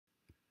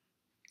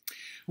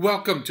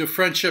Welcome to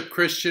Friendship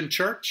Christian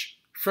Church,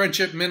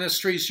 Friendship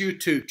Ministries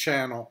YouTube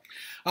channel.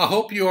 I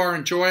hope you are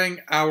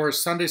enjoying our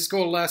Sunday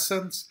school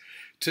lessons.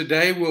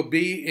 Today we'll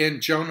be in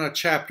Jonah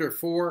chapter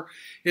 4.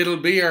 It'll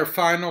be our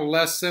final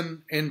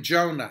lesson in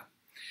Jonah.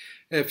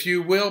 If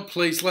you will,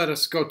 please let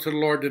us go to the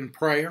Lord in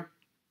prayer.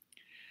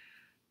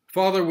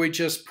 Father, we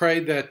just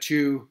pray that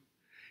you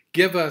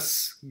give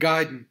us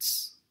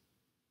guidance,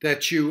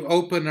 that you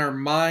open our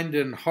mind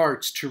and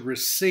hearts to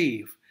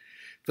receive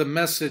the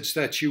message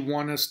that you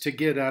want us to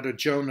get out of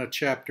Jonah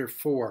chapter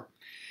 4.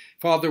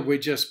 Father, we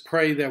just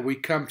pray that we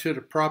come to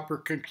the proper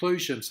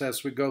conclusions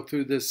as we go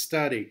through this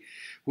study.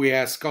 We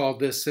ask all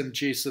this in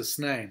Jesus'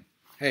 name.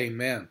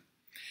 Amen.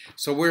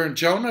 So we're in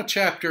Jonah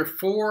chapter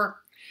 4,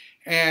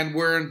 and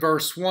we're in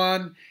verse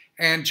 1.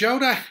 And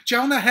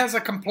Jonah has a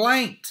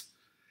complaint.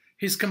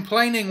 He's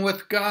complaining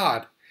with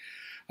God.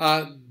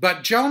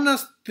 But Jonah,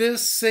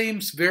 this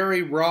seems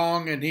very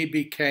wrong, and he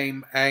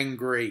became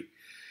angry.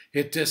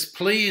 It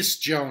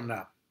displeased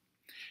Jonah.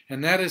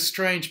 And that is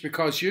strange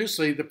because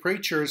usually the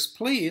preacher is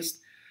pleased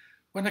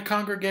when the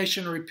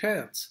congregation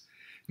repents.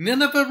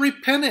 Nineveh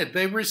repented.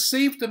 They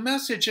received the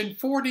message. In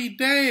 40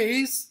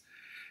 days,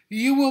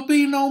 you will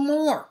be no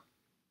more.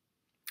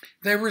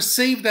 They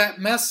received that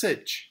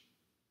message.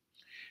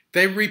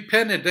 They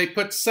repented. They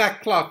put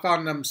sackcloth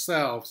on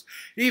themselves.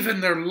 Even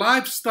their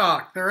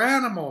livestock, their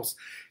animals,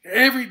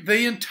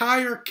 the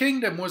entire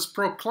kingdom was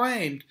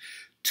proclaimed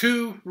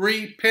to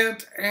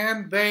repent,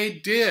 and they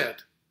did.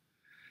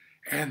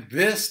 And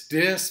this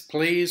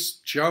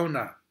displeased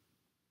Jonah.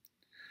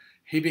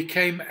 He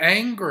became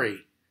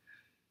angry.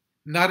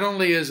 Not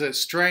only is it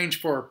strange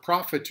for a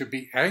prophet to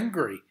be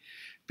angry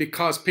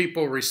because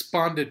people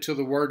responded to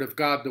the word of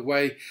God the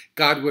way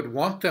God would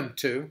want them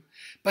to,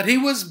 but he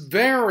was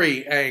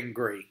very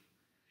angry.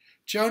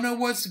 Jonah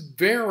was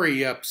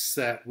very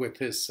upset with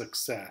his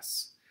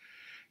success.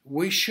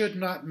 We should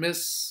not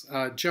miss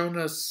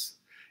Jonah's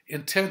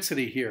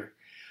intensity here.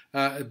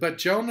 But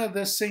Jonah,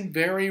 this seemed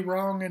very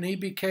wrong, and he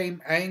became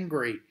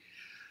angry.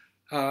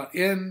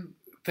 In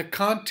the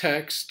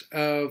context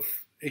of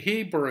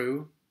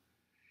Hebrew,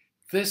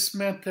 this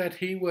meant that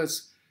he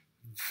was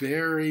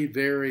very,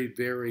 very,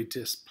 very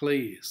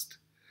displeased.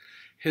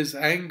 His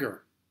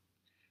anger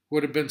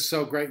would have been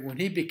so great. When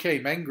he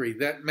became angry,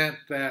 that meant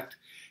that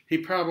he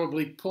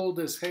probably pulled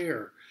his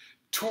hair,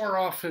 tore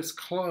off his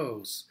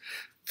clothes,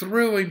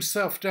 threw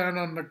himself down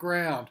on the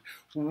ground,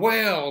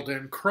 wailed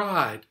and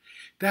cried.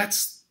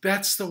 That's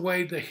the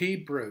way the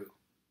Hebrew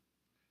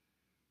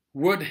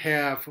would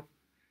have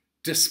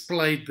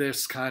displayed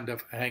this kind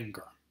of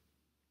anger.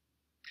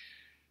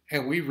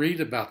 And we read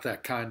about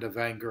that kind of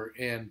anger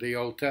in the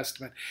Old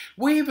Testament.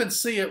 We even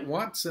see it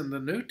once in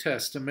the New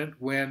Testament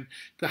when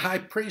the high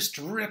priest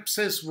rips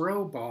his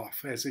robe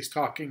off as he's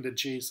talking to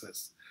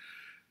Jesus.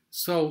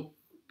 So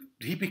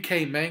he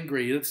became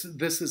angry.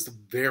 This is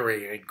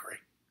very angry.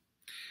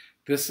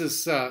 This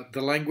is the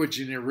language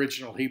in the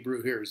original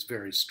Hebrew here is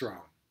very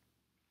strong.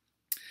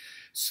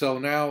 So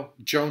now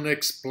Jonah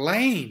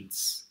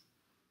explains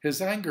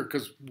his anger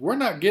because we're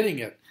not getting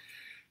it.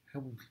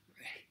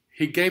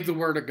 He gave the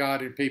word of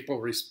God and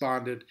people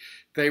responded.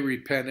 They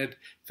repented.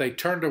 They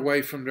turned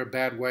away from their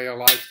bad way of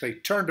life. They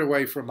turned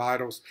away from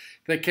idols.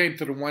 They came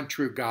to the one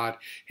true God.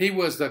 He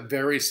was a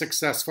very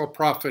successful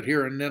prophet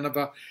here in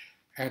Nineveh,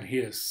 and he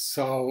is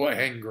so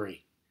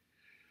angry.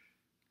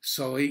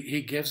 So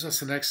he gives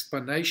us an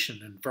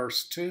explanation in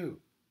verse 2.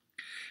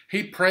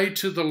 He prayed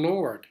to the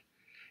Lord.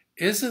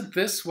 Isn't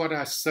this what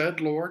I said,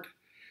 Lord,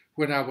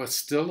 when I was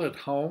still at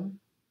home?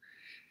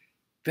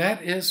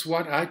 That is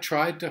what I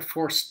tried to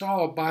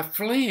forestall by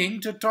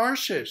fleeing to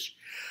Tarshish.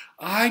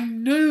 I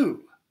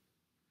knew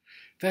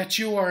that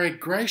you are a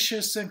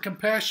gracious and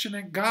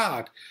compassionate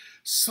God,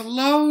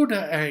 slow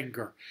to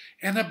anger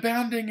and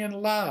abounding in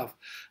love,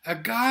 a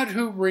God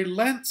who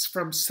relents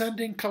from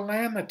sending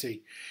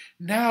calamity.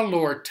 Now,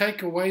 Lord,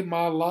 take away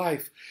my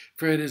life,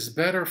 for it is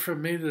better for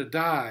me to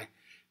die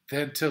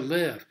than to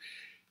live.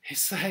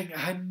 He's saying,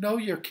 I know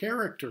your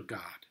character,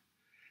 God.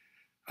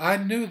 I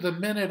knew the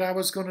minute I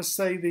was going to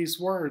say these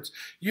words,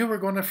 you were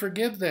going to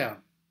forgive them.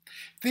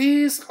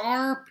 These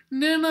are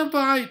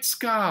Ninevites,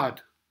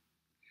 God.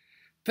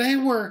 They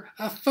were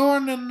a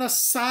thorn in the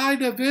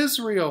side of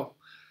Israel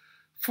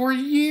for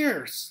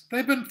years.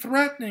 They've been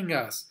threatening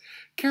us.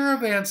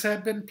 Caravans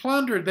have been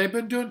plundered. They've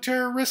been doing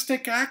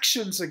terroristic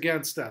actions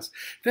against us.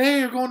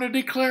 They are going to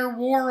declare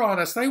war on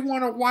us. They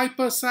want to wipe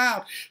us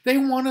out. They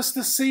want us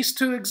to cease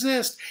to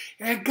exist.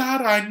 And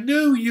God, I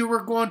knew you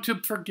were going to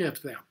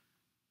forgive them.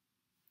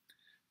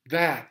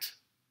 That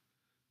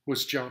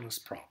was Jonah's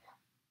problem.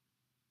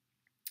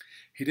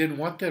 He didn't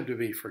want them to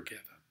be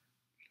forgiven.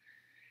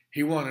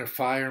 He wanted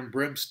fire and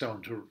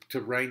brimstone to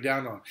rain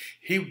down on.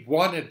 He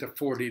wanted the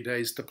 40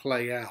 days to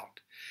play out.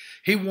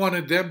 He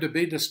wanted them to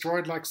be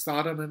destroyed like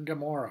Sodom and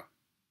Gomorrah.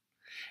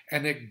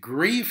 And it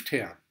grieved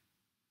him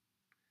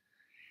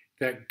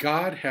that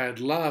God had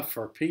love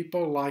for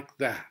people like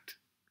that,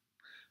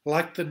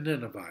 like the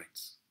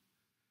Ninevites,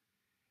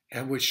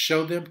 and would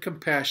show them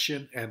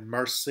compassion and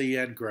mercy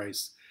and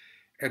grace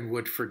and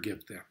would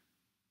forgive them.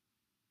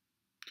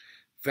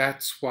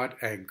 That's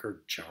what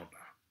angered Jonah.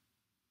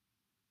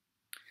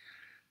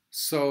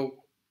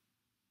 So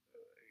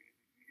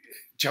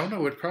Jonah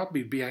would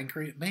probably be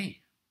angry at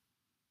me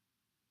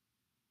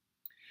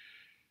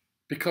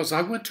because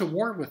I went to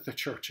war with the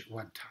church at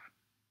one time.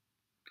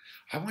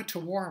 I went to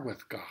war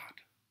with God.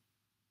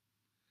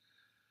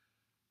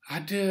 I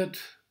did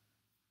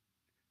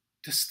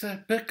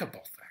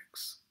despicable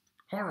things,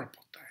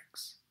 horrible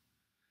things,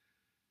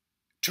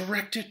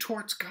 directed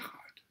towards God.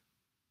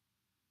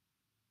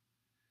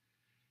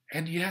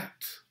 And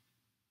yet,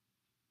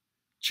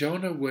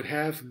 Jonah would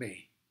have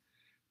me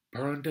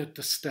burned at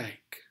the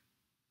stake.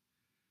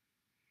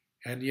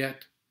 And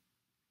yet,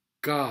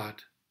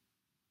 God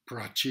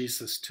brought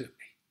Jesus to me.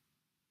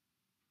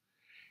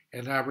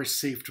 And I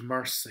received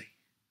mercy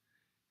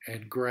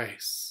and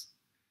grace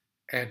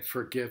and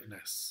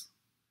forgiveness.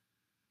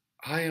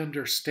 I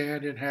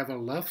understand and have a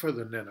love for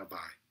the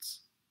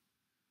Ninevites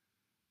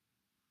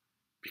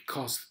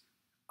because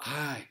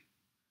I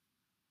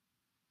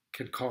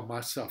can call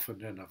myself a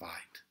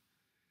Ninevite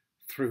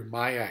through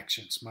my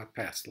actions, my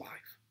past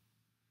life.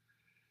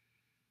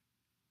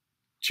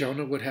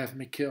 Jonah would have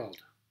me killed.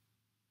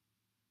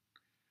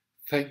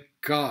 Thank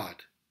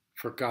God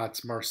for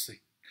God's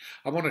mercy.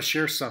 I want to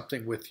share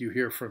something with you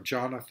here from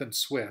Jonathan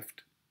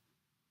Swift.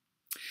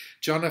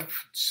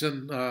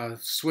 Jonathan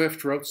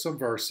Swift wrote some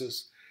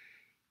verses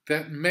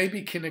that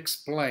maybe can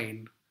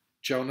explain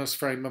Jonah's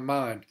frame of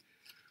mind.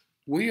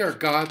 We are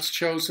God's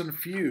chosen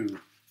few.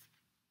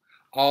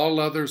 All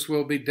others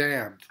will be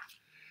damned.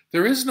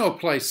 There is no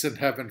place in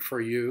heaven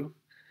for you.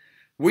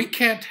 We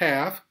can't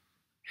have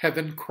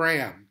heaven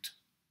crammed.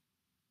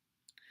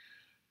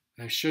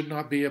 There should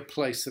not be a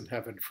place in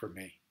heaven for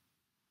me,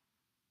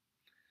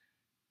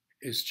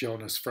 is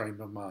Jonah's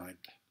frame of mind.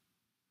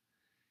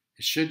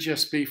 It should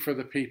just be for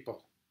the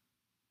people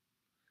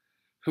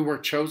who are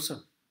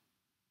chosen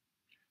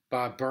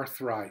by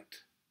birthright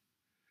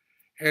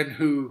and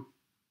who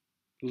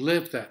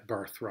live that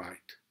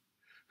birthright,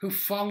 who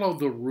follow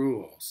the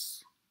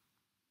rules.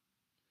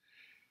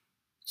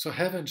 So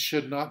heaven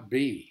should not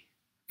be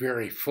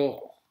very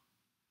full.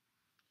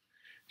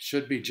 It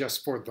should be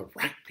just for the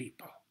right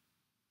people.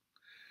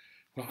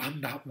 Well,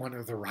 I'm not one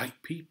of the right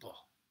people.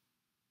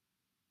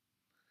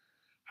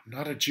 I'm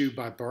not a Jew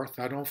by birth.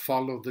 I don't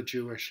follow the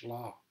Jewish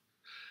law.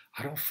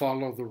 I don't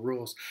follow the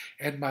rules.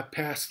 And my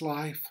past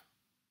life,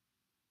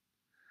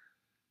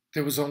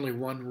 there was only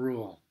one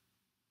rule.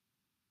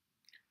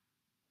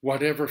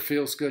 Whatever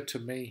feels good to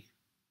me,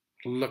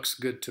 looks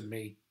good to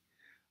me,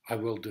 I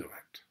will do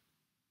it.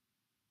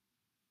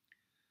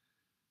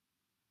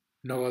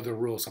 No other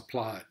rules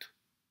applied.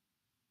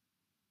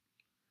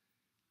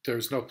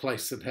 There's no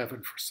place in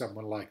heaven for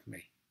someone like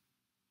me,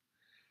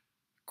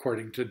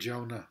 according to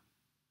Jonah.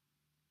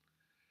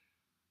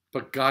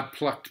 But God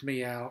plucked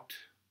me out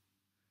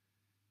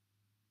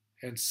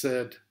and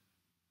said,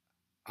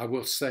 I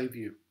will save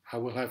you. I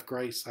will have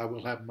grace. I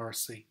will have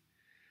mercy.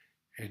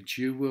 And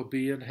you will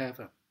be in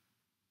heaven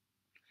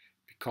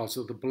because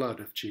of the blood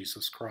of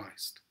Jesus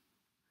Christ.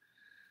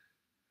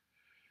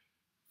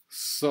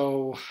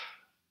 So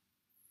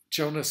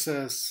Jonah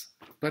says,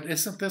 but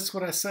isn't this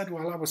what I said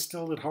while I was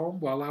still at home,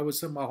 while I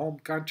was in my home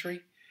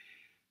country?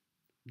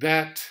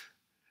 That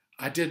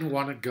I didn't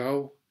want to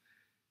go.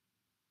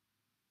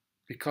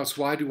 Because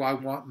why do I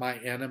want my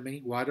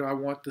enemy? Why do I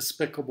want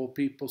despicable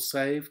people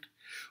saved?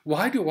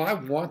 Why do I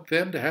want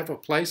them to have a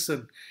place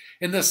in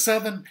the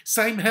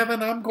same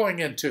heaven I'm going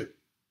into?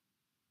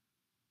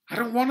 I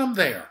don't want them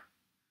there.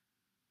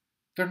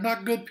 They're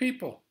not good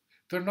people.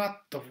 They're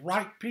not the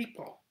right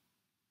people.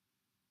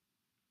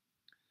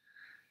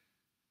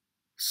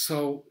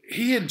 So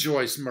he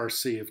enjoys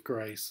mercy of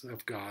grace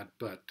of God,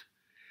 but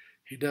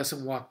he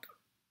doesn't want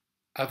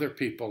other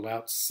people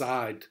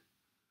outside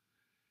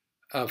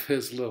of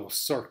his little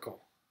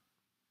circle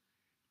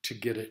to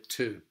get it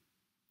too.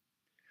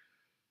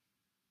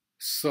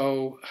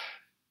 So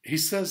he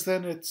says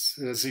then, it's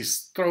as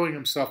he's throwing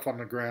himself on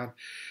the ground,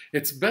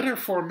 it's better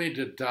for me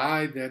to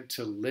die than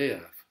to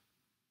live.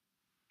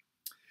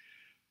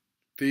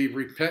 The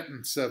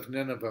repentance of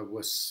Nineveh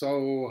was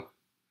so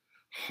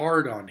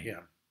hard on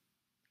him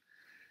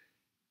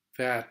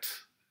that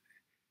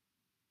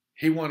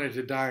he wanted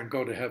to die and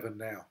go to heaven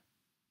now.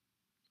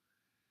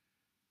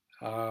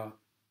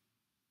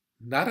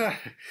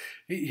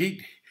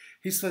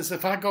 He says,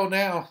 if I go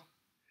now,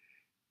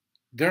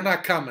 they're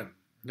not coming.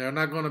 They're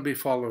not going to be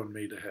following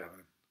me to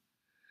heaven.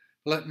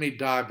 Let me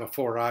die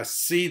before I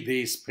see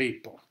these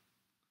people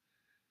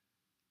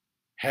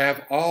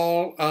have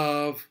all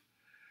of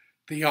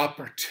the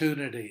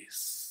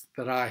opportunities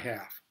that I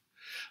have.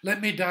 Let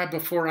me die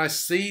before I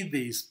see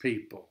these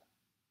people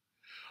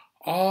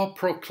all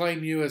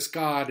proclaim you as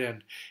God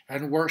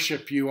and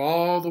worship you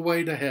all the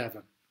way to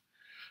heaven.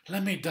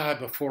 Let me die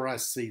before I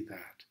see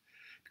that.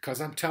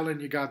 Because I'm telling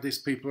you, God, these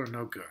people are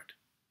no good.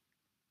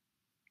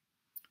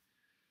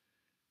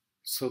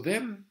 So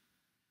then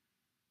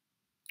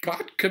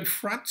God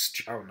confronts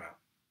Jonah.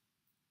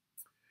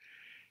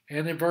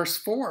 And in verse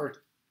 4,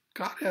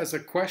 God has a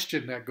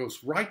question that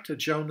goes right to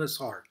Jonah's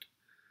heart.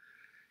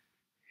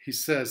 He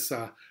says,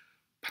 but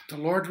the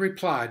Lord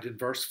replied in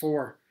verse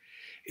 4,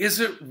 is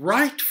it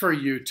right for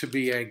you to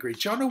be angry?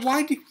 Jonah,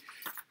 why do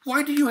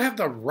you have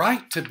the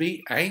right to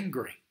be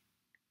angry?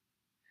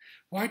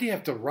 Why do you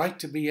have the right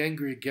to be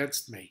angry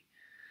against me?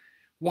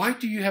 Why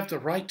do you have the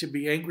right to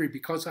be angry?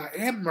 Because I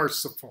am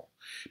merciful,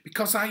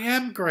 because I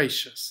am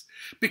gracious,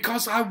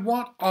 because I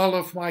want all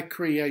of my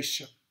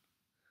creation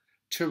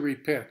to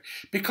repent,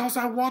 because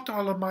I want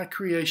all of my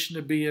creation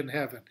to be in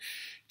heaven.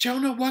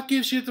 Jonah, what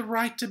gives you the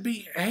right to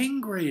be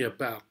angry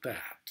about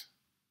that?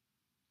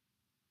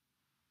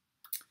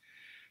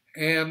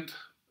 And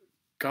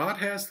God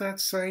has that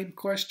same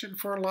question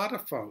for a lot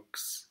of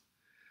folks.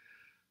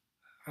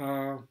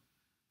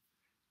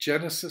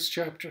 Genesis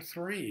chapter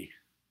 3,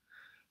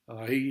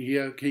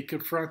 he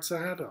confronts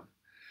Adam.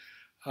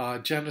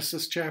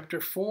 Genesis chapter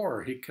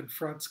 4, he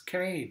confronts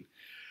Cain.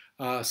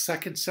 2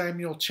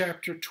 Samuel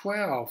chapter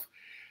 12,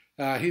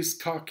 he's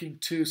talking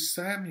to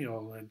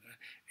Samuel and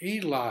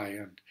Eli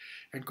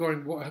and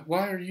going,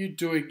 why are you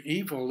doing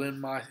evil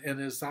in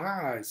his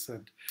eyes?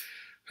 And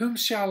whom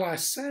shall I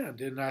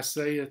send? In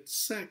Isaiah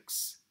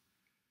 6.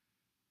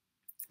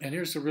 And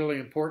here's a really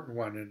important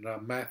one in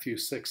Matthew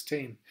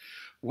 16.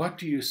 Who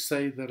do you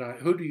say that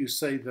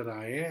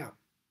I am?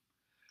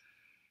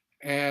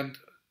 And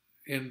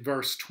in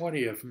verse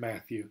 20 of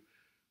Matthew,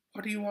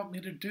 what do you want me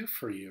to do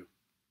for you?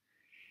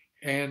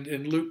 And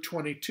in Luke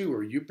 22,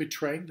 are you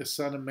betraying the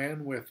Son of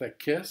Man with a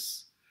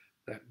kiss?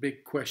 That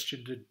big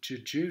question to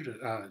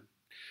Judas.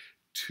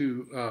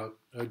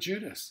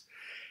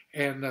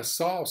 And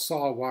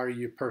Saul, why are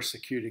you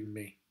persecuting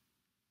me?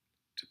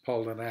 To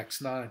Paul in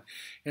Acts 9.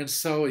 And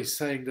so he's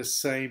saying the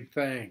same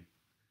thing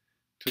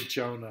to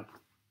Jonah.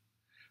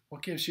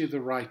 What gives you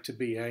the right to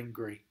be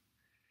angry?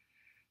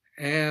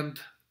 And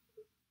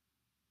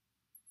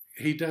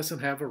he doesn't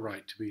have a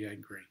right to be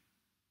angry.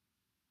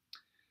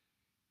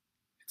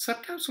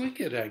 Sometimes we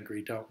get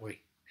angry, don't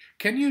we?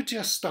 Can you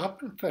just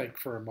stop and think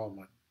for a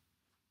moment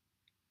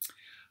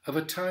of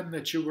a time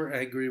that you were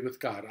angry with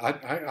God?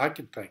 I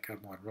can think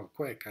of one real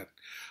quick.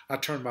 I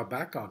turned my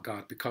back on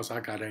God because I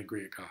got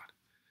angry at God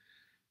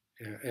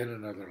in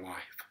another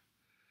life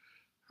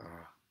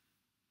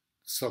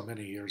so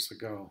many years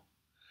ago.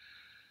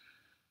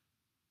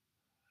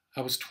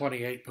 I was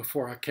 28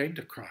 before I came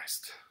to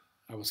Christ.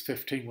 I was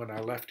 15 when I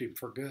left him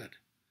for good.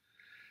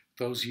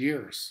 Those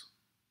years,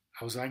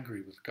 I was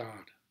angry with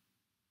God.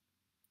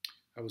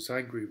 I was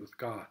angry with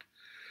God.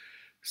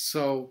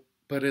 So,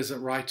 but is it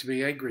right to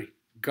be angry?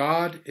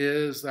 God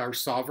is our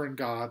sovereign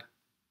God.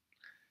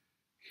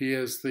 He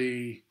is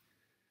the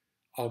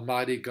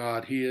Almighty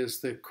God. He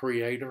is the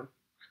creator,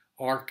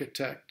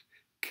 architect,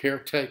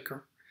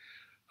 caretaker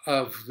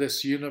of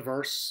this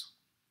universe,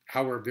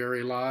 our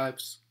very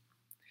lives.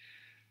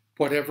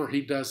 Whatever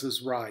he does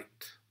is right.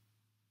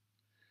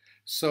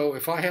 So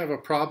if I have a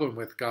problem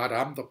with God,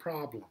 I'm the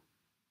problem.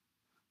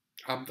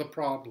 I'm the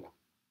problem,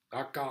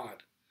 not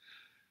God.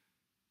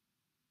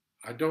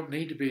 I don't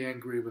need to be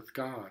angry with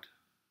God.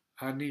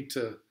 I need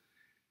to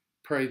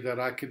pray that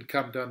I can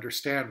come to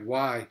understand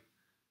why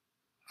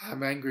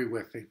I'm angry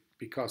with him,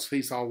 because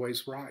he's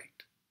always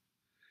right.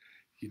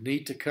 You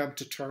need to come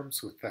to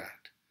terms with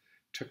that.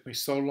 It took me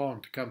so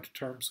long to come to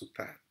terms with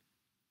that.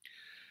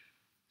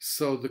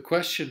 So the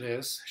question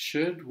is,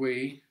 should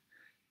we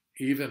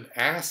even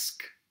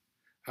ask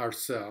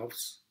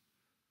ourselves,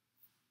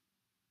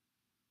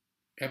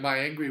 am I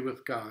angry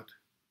with God?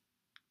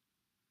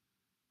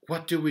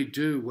 What do we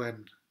do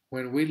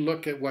when we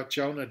look at what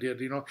Jonah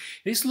did? You know,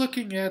 he's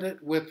looking at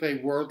it with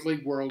a worldly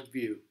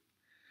worldview.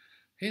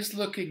 He's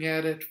looking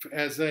at it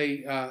as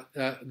a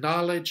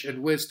knowledge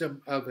and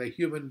wisdom of a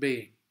human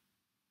being.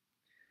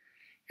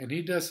 And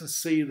he doesn't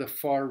see the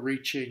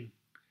far-reaching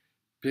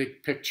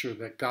big picture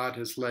that God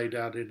has laid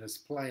out in his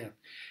plan.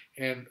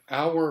 And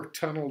our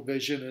tunnel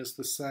vision is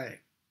the same.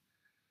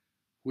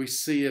 We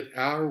see it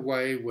our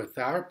way, with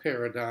our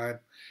paradigm,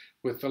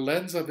 with the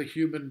lens of a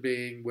human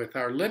being, with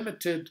our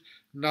limited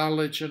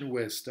knowledge and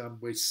wisdom.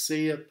 We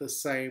see it the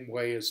same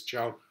way as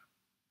Jonah.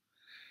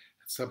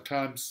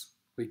 Sometimes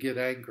we get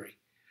angry.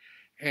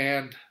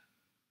 And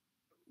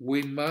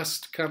we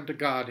must come to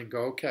God and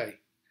go, okay,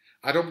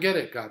 I don't get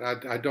it, God.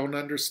 I don't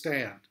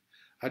understand.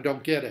 I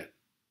don't get it.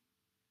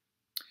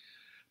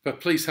 But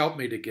please help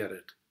me to get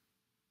it.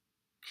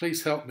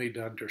 Please help me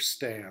to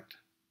understand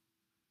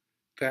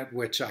that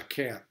which I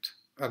can't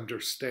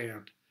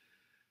understand.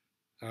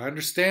 I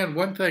understand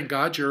one thing,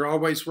 God, you're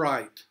always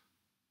right.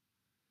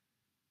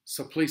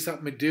 So please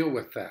help me deal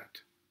with that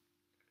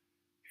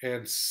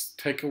and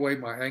take away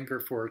my anger,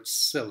 for it's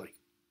silly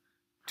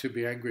to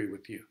be angry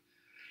with you.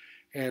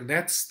 And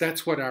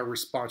that's what our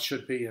response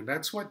should be, and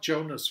that's what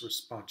Jonah's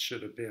response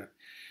should have been.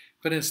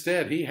 But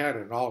instead, he had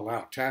an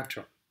all-out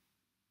tantrum.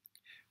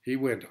 He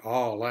went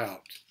all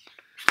out.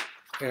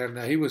 And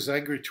he was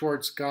angry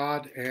towards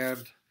God,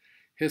 and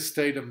his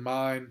state of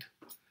mind,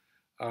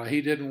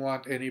 he didn't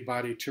want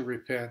anybody to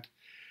repent.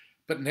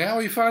 But now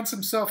he finds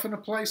himself in a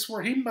place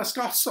where he must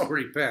also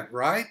repent,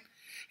 right?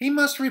 He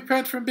must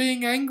repent from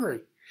being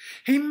angry.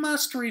 He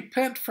must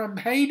repent from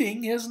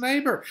hating his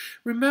neighbor.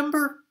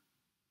 Remember,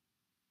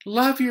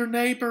 Love your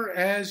neighbor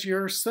as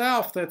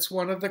yourself. That's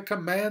one of the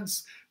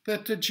commands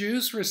that the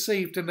Jews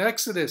received in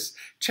Exodus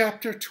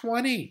chapter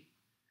 20.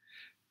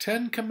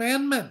 10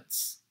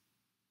 commandments.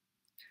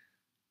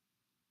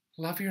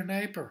 Love your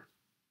neighbor.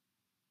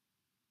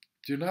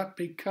 Do not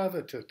be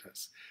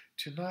covetous.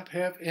 Do not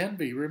have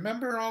envy.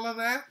 Remember all of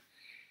that?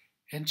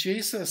 And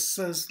Jesus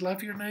says,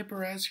 love your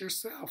neighbor as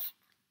yourself.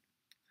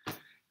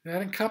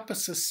 That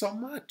encompasses so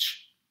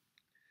much.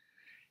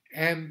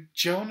 And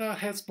Jonah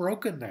has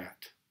broken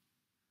that.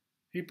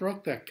 He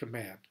broke that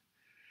command.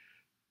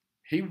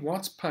 He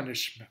wants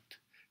punishment.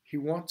 He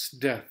wants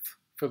death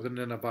for the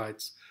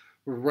Ninevites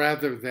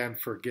rather than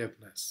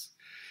forgiveness.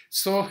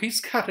 So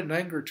he's got an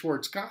anger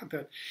towards God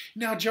that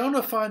now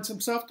Jonah finds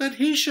himself that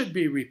he should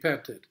be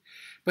repented,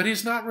 but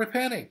he's not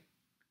repenting.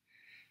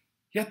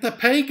 Yet the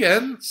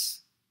pagans,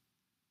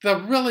 the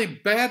really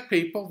bad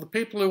people, the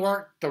people who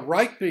aren't the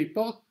right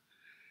people,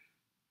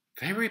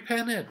 they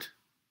repented.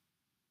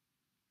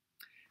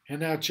 And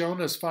now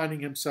Jonah's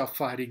finding himself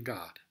fighting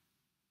God.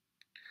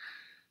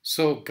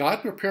 So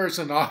God prepares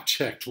an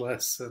object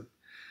lesson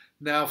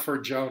now for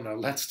Jonah.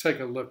 Let's take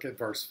a look at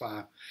verse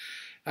 5.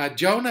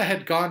 Jonah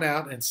had gone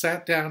out and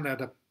sat down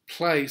at a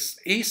place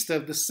east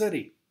of the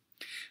city.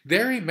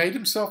 There he made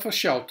himself a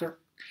shelter,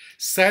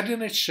 sat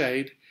in its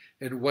shade,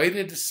 and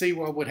waited to see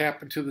what would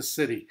happen to the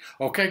city.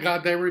 Okay,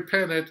 God, they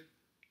repented.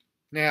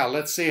 Now,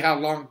 let's see how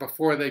long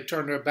before they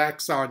turn their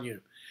backs on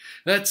you.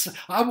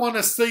 I want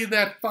to see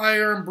that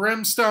fire and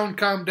brimstone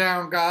come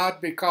down,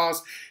 God,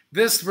 because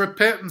this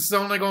repentance is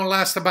only going to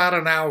last about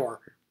an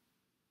hour.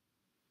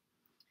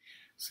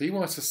 So he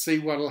wants to see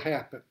what will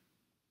happen.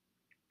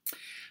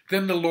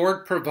 Then the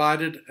Lord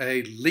provided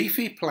a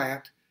leafy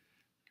plant.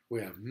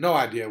 We have no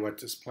idea what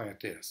this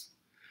plant is.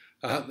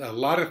 A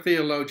lot of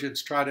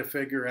theologians try to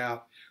figure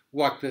out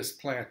what this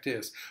plant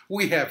is.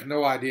 We have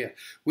no idea.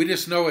 We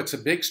just know it's a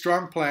big,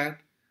 strong plant,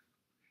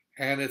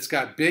 and it's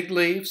got big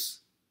leaves.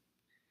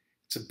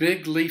 It's a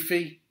big,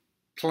 leafy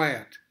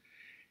plant,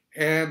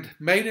 and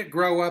made it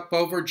grow up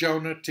over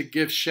Jonah to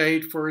give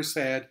shade for his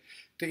head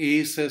to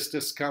ease his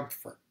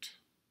discomfort.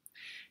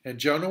 And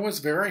Jonah was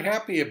very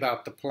happy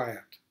about the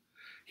plant.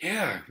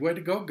 Yeah, way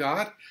to go,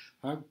 God.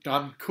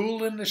 I'm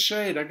cool in the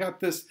shade. I got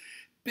this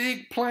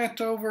big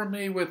plant over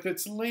me with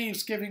its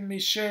leaves giving me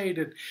shade,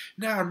 and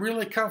now I'm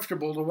really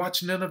comfortable to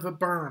watch Nineveh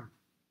burn.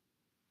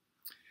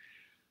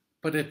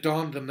 But at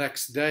dawn the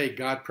next day,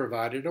 God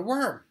provided a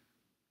worm,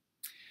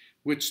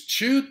 which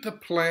chewed the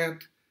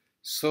plant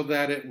so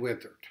that it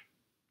withered.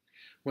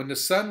 When the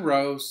sun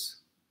rose,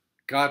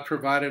 God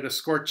provided a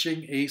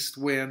scorching east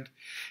wind,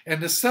 and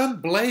the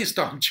sun blazed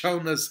on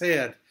Jonah's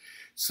head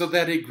so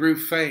that he grew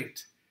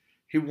faint.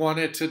 He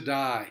wanted to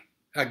die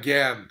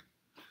again.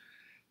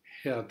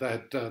 Yeah,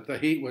 the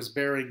heat was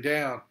bearing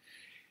down.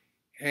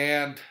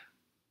 And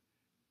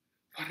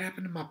what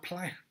happened to my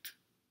plant?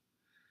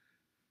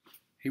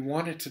 He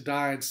wanted to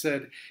die and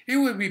said, it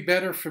would be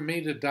better for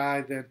me to die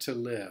than to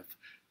live.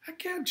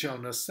 Again,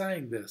 Jonah's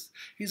saying this.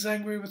 He's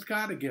angry with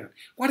God again.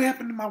 What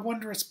happened to my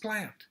wondrous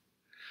plant?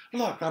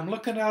 Look, I'm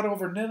looking out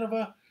over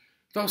Nineveh.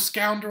 Those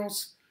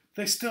scoundrels,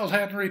 they still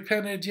hadn't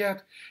repented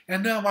yet,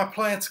 and now my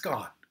plant's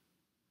gone.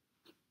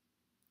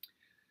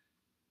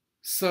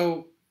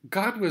 So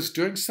God was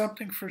doing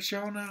something for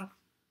Jonah,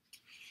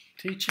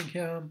 teaching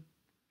him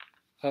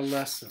a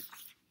lesson.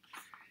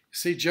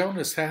 See,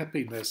 Jonah's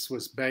happiness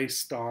was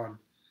based on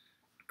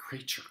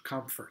creature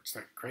comforts,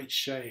 like great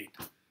shade.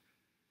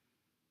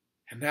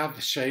 And now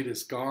the shade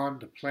is gone,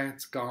 the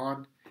plant's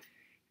gone,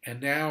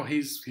 and now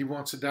he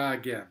wants to die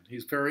again.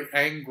 He's very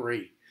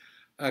angry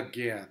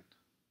again.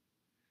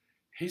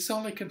 He's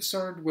only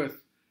concerned with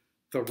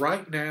the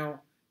right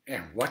now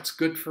and what's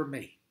good for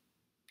me.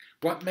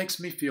 What makes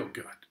me feel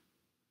good?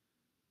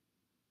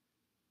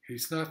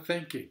 He's not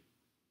thinking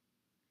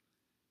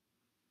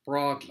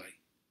broadly,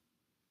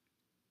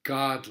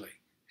 godly.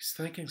 He's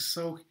thinking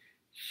so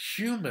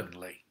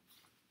humanly.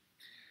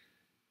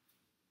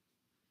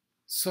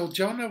 So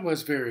Jonah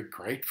was very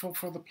grateful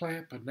for the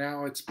plant, but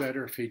now it's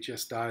better if he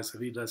just dies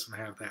if he doesn't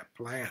have that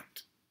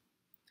plant.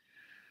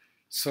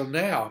 So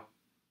now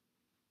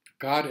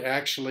God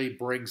actually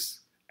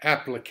brings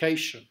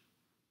application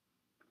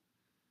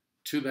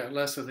to that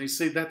lesson. You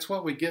see, that's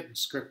what we get in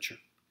Scripture.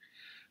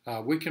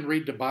 We can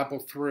read the Bible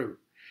through,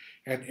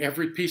 and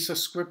every piece of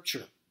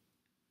Scripture,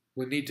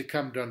 we need to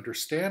come to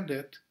understand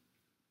it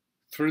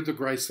through the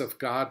grace of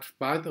God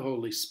by the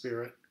Holy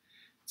Spirit.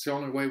 It's the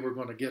only way we're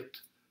going to get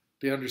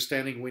the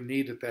understanding we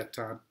need at that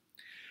time.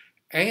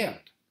 And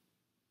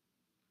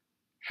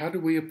how do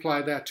we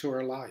apply that to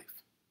our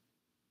life?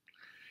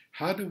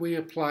 How do we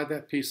apply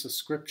that piece of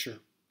Scripture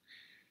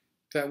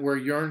that we're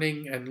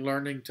yearning and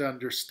learning to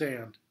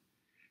understand?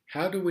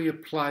 How do we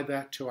apply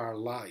that to our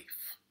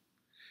life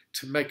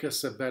to make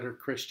us a better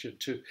Christian,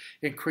 to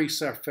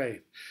increase our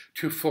faith,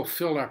 to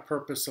fulfill our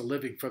purpose of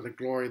living for the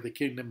glory of the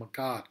kingdom of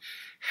God?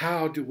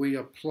 How do we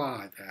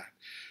apply that?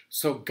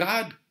 So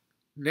God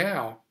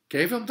now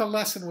gave him the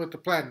lesson with the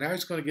plan. Now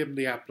he's going to give him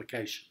the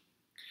application.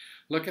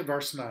 Look at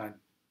verse 9.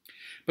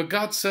 But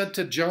God said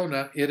to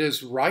Jonah, "It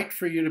is right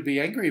for you to be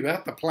angry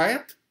about the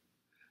plant?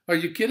 Are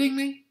you kidding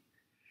me?"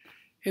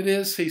 "It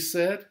is," he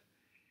said.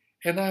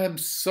 "And I am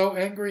so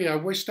angry I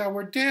wished I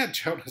were dead,"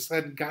 Jonah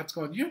said. And God's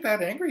going, "You're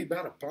that angry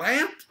about a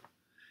plant?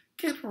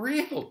 Get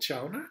real,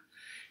 Jonah."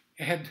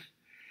 And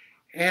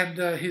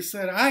he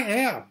said, "I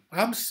am.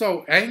 I'm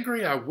so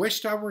angry I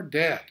wished I were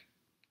dead."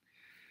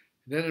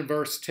 And then in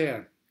verse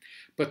 10,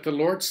 "But the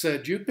Lord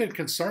said, you've been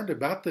concerned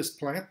about this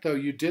plant, though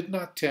you did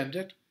not tend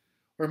it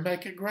or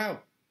make it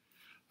grow."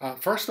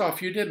 First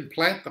off, you didn't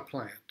plant the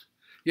plant.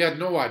 You had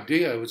no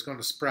idea it was going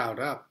to sprout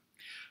up.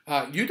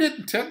 You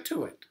didn't tend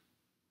to it.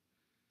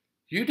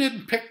 You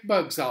didn't pick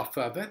bugs off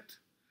of it.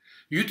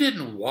 You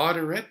didn't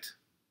water it.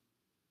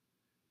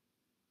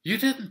 You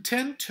didn't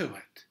tend to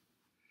it.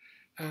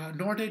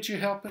 Nor did you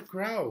help it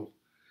grow.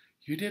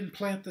 You didn't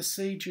plant the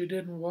seed. You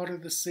didn't water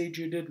the seed.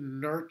 You didn't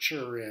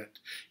nurture it.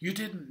 You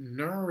didn't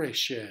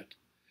nourish it.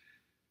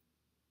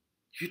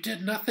 You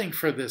did nothing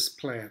for this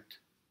plant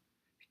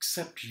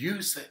except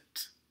use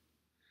it.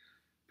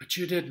 But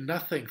you did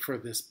nothing for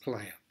this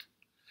plant.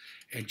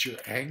 And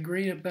you're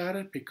angry about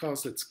it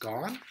because it's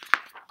gone?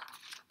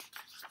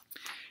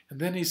 And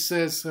then he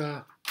says,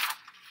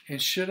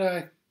 "And should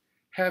I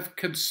have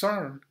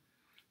concern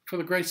for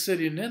the great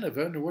city of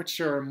Nineveh, in which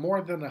there are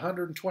more than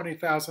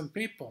 120,000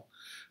 people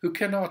who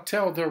cannot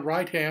tell their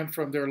right hand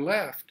from their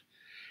left,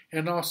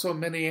 and also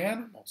many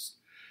animals?"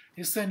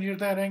 He's saying, you're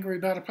that angry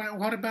about a plant.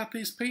 What about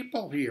these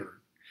people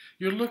here?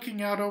 You're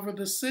looking out over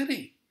the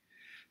city.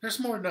 There's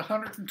more than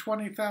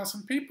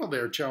 120,000 people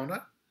there,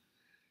 Jonah.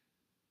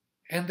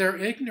 And they're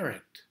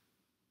ignorant.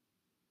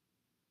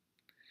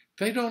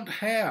 They don't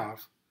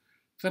have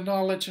the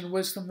knowledge and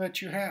wisdom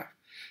that you have.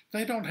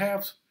 They don't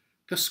have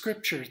the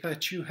scripture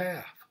that you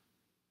have.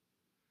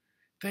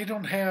 They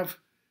don't have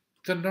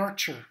the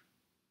nurture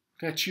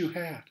that you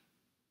had.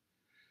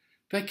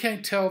 They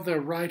can't tell their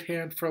right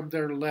hand from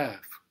their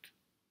left.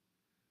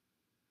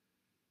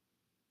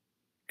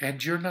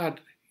 And you're not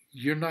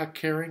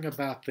caring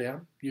about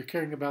them. You're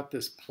caring about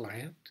this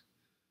plant.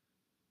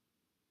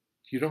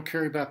 You don't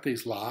care about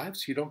these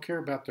lives. You don't care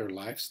about their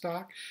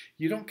livestock.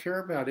 You don't care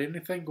about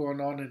anything going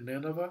on in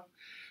Nineveh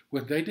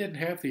when they didn't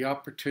have the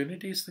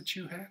opportunities that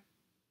you had.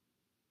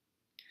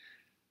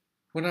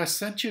 When I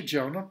sent you,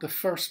 Jonah, the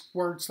first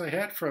words they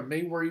had from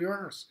me were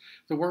yours,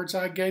 the words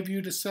I gave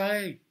you to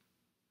say.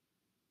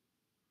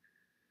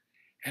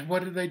 And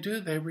what did they do?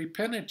 They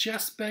repented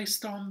just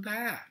based on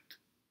that.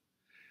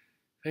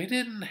 They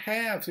didn't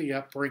have the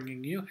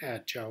upbringing you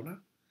had,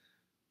 Jonah.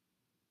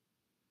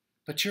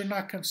 But you're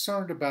not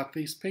concerned about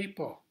these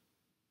people.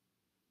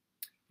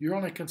 You're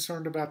only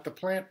concerned about the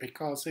plant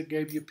because it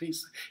gave you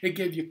peace. It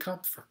gave you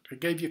comfort. It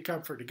gave you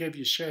comfort. It gave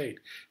you shade.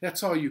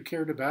 That's all you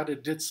cared about.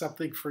 It did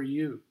something for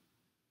you.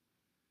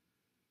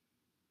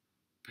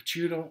 But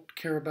you don't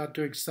care about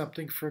doing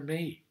something for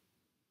me.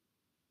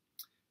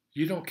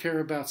 You don't care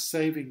about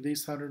saving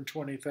these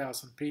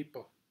 120,000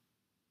 people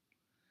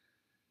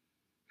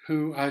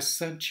who I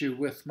sent you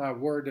with my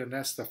word, and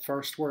that's the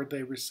first word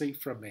they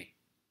received from me.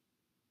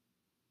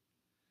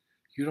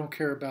 You don't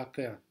care about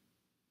them.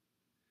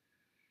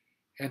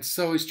 And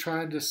so he's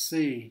trying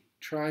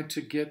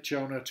to get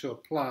Jonah to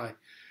apply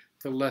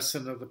the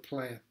lesson of the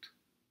plant.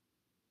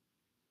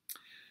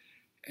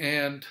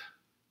 And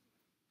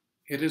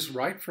it is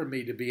right for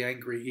me to be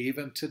angry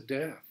even to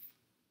death,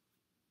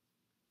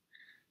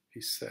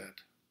 he said.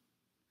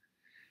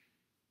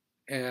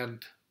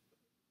 And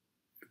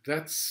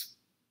that's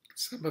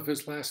some of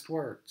his last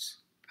words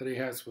that he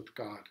has with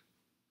God.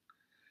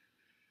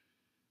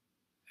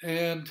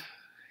 And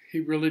he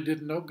really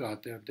didn't know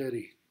God then, did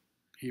he?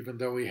 Even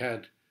though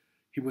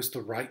he was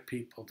the right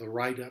people, the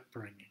right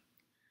upbringing.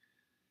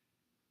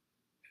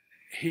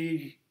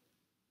 He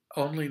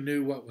only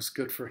knew what was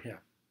good for him.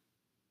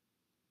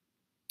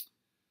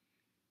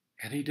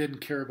 And he didn't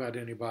care about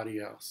anybody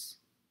else.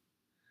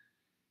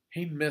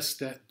 He missed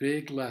that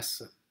big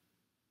lesson.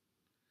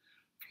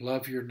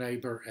 Love your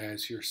neighbor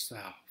as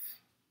yourself.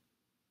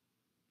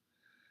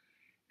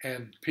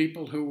 And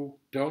people who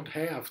don't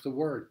have the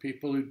word,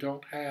 people who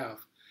don't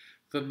have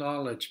the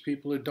knowledge,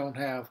 people who don't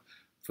have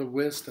the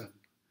wisdom,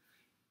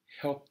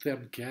 help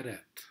them get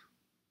it.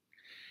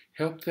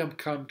 Help them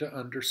come to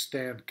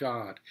understand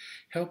God.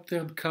 Help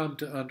them come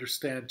to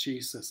understand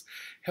Jesus.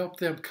 Help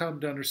them come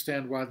to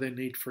understand why they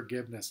need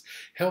forgiveness.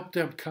 Help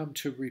them come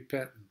to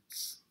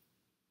repentance.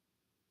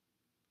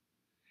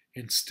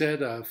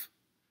 Instead of,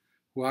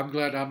 well, I'm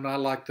glad I'm not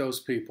like those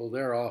people.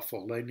 They're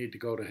awful. They need to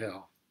go to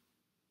hell.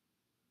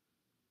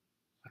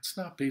 Let's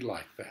not be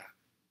like that.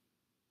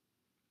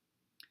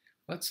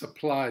 Let's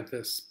apply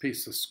this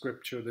piece of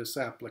scripture, this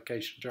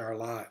application to our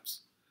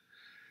lives.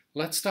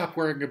 Let's stop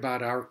worrying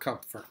about our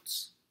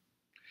comforts,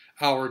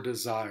 our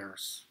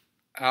desires,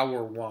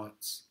 our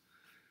wants.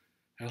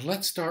 And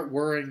let's start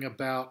worrying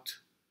about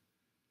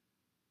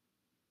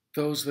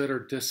those that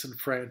are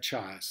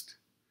disenfranchised,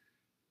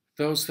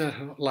 those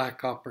that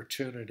lack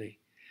opportunity,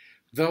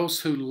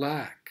 those who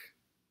lack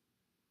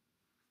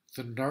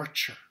the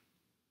nurture.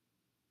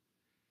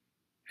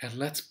 And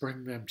let's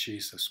bring them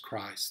Jesus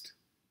Christ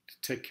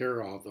to take care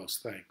of all those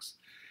things.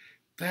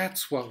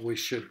 That's what we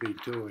should be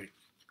doing.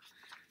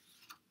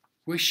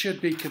 We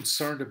should be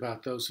concerned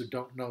about those who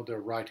don't know their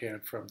right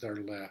hand from their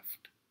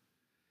left.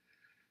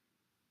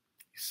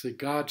 You see,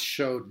 God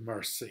showed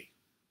mercy,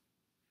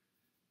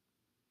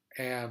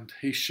 and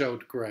He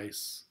showed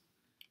grace,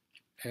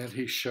 and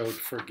He showed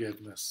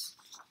forgiveness.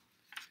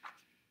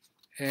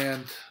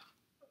 And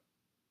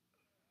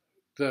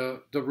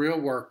the real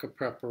work of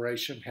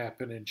preparation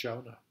happened in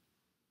Jonah.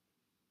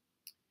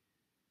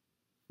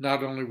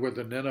 Not only were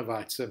the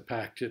Ninevites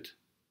impacted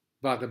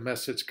by the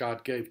message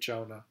God gave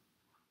Jonah,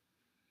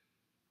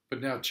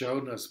 but now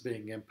Jonah's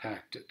being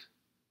impacted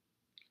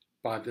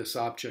by this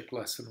object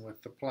lesson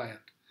with the plant,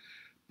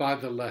 by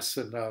the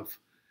lesson of,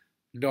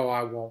 no,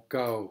 I won't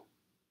go,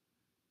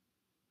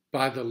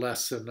 by the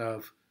lesson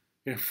of,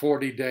 in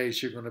 40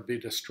 days you're going to be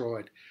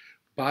destroyed,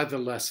 by the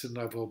lesson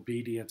of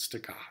obedience to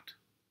God.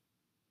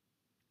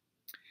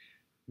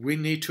 We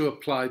need to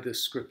apply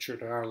this scripture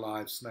to our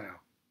lives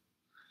now.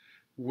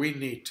 We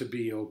need to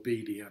be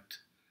obedient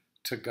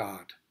to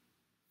God.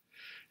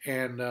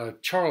 And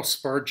Charles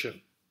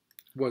Spurgeon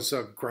was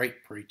a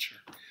great preacher,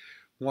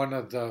 one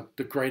of the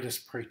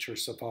greatest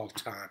preachers of all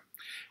time.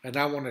 And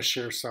I want to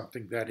share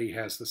something that he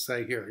has to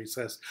say here. He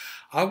says,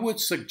 I would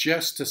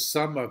suggest to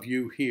some of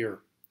you here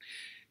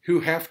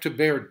who have to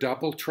bear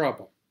double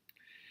trouble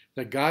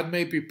that God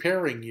may be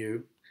preparing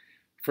you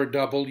for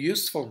double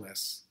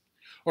usefulness,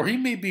 or He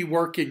may be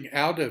working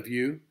out of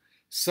you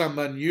some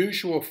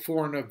unusual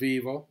form of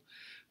evil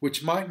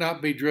which might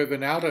not be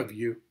driven out of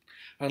you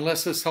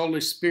unless His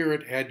Holy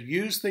Spirit had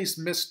used these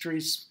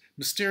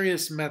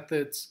mysterious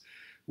methods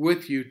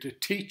with you to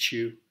teach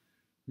you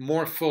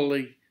more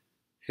fully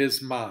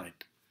His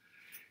mind.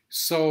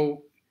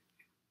 So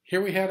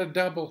here we had a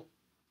double.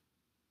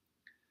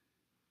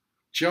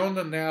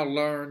 Jonah now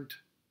learned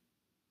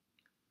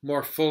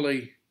more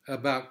fully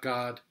about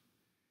God,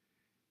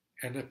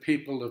 and the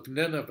people of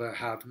Nineveh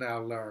have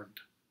now learned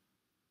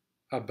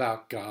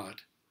about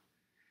God.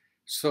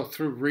 So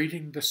through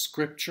reading the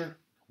scripture,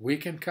 we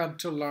can come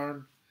to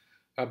learn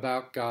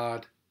about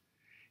God,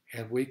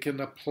 and we can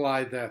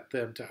apply that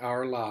then to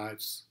our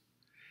lives,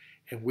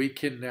 and we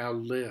can now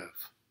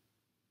live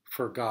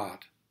for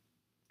God.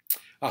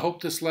 I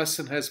hope this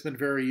lesson has been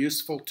very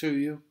useful to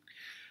you.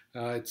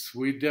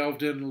 We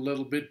delved in a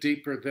little bit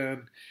deeper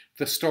than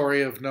the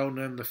story of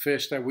Jonah and the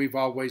fish that we've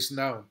always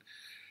known.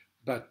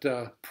 But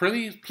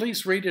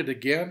please read it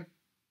again.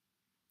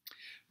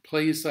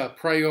 Please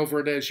pray over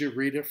it as you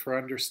read it for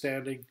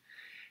understanding,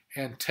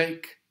 and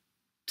take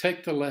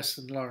the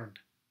lesson learned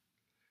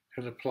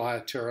and apply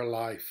it to our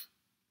life.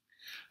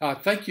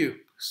 Thank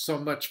you so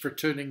much for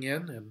tuning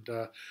in,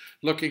 and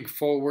looking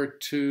forward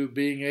to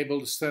being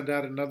able to send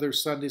out another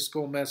Sunday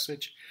school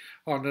message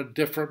on a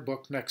different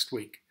book next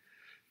week.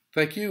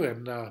 Thank you,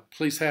 and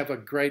please have a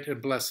great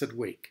and blessed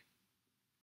week.